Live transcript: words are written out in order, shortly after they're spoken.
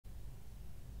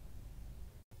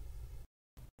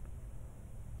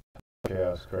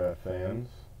Chaos Craft fans.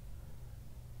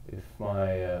 If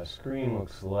my screen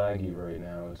looks laggy right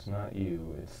now, it's not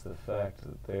you, it's the fact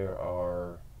that there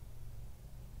are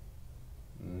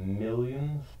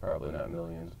millions, probably not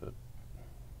millions, but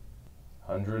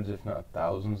hundreds if not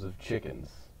thousands of chickens.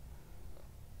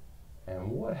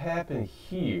 And what happened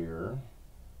here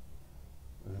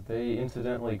is that they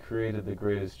incidentally created the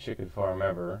greatest chicken farm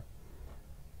ever,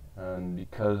 and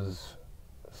because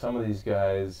some of these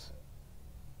guys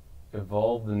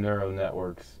evolved the neural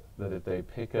networks that if they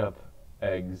pick up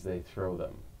eggs, they throw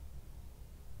them.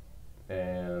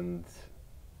 And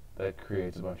that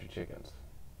creates a bunch of chickens,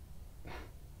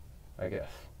 I guess.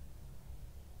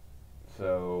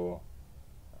 So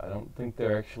I don't think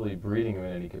they're actually breeding them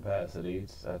in any capacity.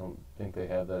 I don't think they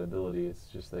have that ability. It's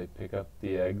just they pick up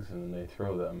the eggs and they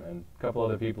throw them. And a couple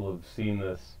other people have seen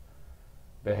this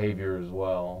behavior as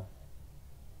well.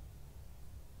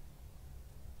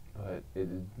 But it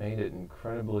made it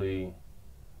incredibly,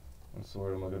 what's the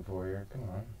word I'm looking for here? Come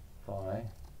on,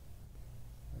 fly.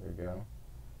 There we go.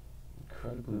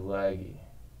 Incredibly laggy.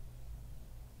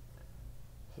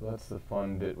 So that's the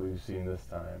fun bit we've seen this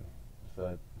time. Is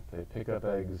that they pick up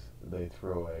eggs, they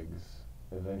throw eggs,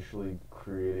 eventually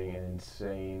creating an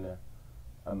insane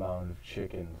amount of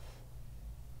chickens.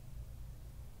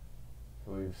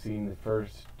 So we've seen the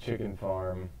first chicken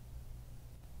farm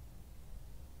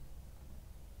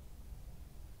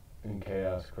in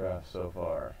Chaos Craft so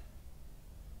far.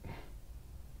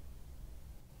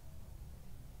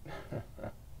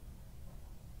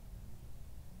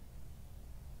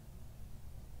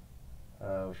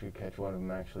 We should catch one of them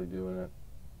actually doing it.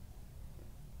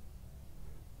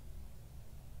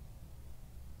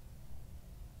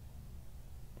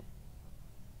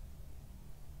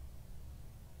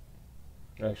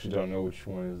 I actually don't know which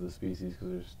one is the species because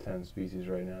there's 10 species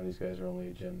right now. These guys are only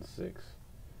at Gen 6.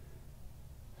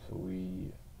 So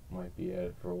we might be at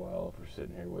it for a while if we're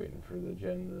sitting here waiting for the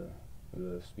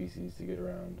species to get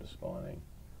around to spawning.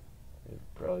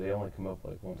 They only come up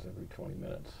like once every 20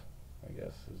 minutes, I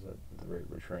guess, is at the rate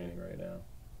we're training right now.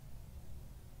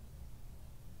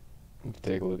 Let's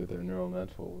take a look at their neural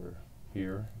nets while we're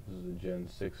here. This is a Gen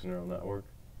 6 neural network.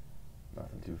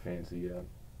 Nothing too fancy yet.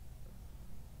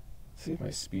 Let's see if my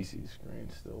species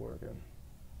screen's still working.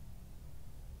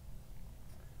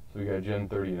 So we got Gen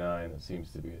 39 that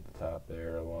seems to be at the top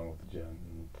there, along with the Gen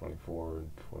 24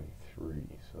 and 23.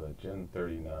 So that Gen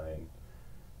 39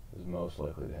 is most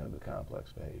likely to have the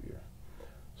complex behavior.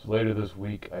 So later this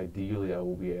week, ideally, I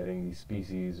will be adding the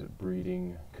species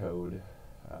breeding code.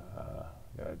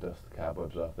 Gotta dust the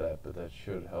cobwebs off that, but that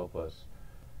should help us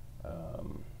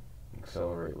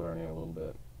accelerate learning a little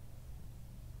bit.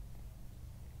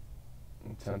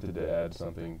 I'm tempted to add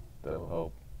something that will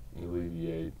help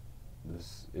alleviate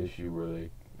this issue where they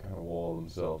kind of wall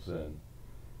themselves in.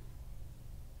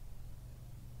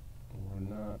 We're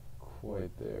not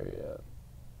quite there yet.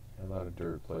 A lot of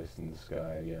dirt placed in the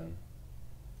sky again.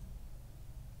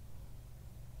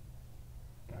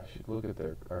 I should look at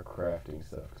our crafting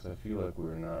stuff because I feel like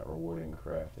we're not rewarding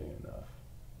crafting enough.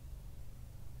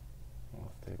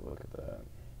 Let's take a look at that.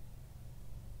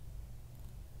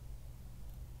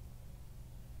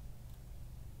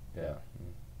 Yeah,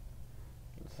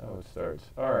 that's how it starts.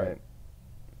 Alright,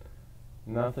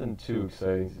 nothing too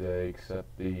exciting today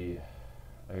except I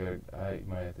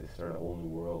might have to start a whole new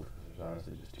world because there's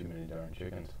honestly just too many darn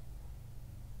chickens.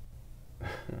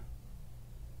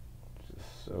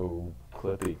 Just so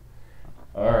clippy.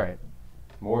 Alright,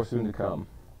 more soon to come.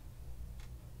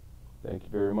 Thank you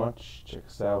very much. Check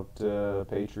us out,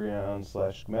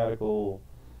 Patreon/Schematical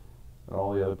and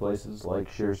all the other places. Like,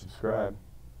 share, subscribe.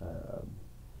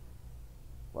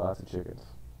 Lots of chickens.